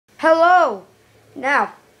Hello!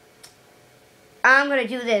 Now, I'm gonna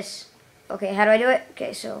do this. Okay, how do I do it?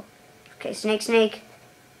 Okay, snake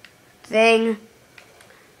thing.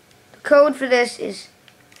 The code for this is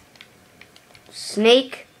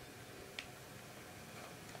snake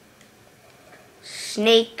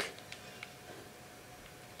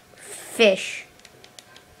fish.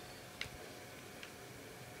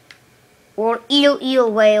 Or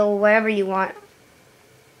eel, whale, whatever you want.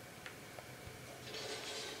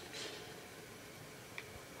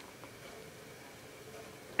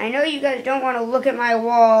 I know you guys don't want to look at my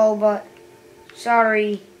wall, but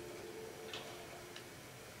sorry.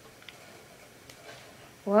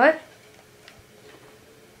 What?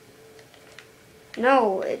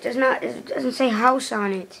 No, it does not. It doesn't say house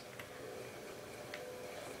on it.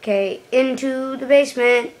 Okay, into the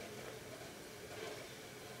basement.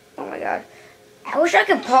 Oh my god. I wish I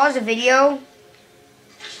could pause the video.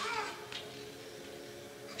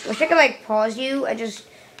 I wish I could like pause you and just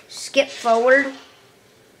skip forward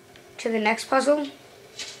to the next puzzle.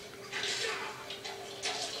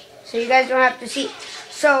 So you guys don't have to see.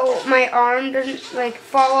 So my arm doesn't like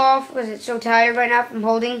fall off because it's so tired right now from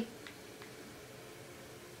holding.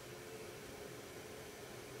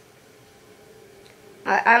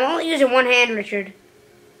 I'm only using one hand, Richard.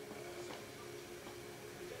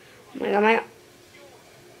 Oh my god,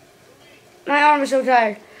 my arm is so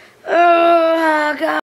tired. Oh god.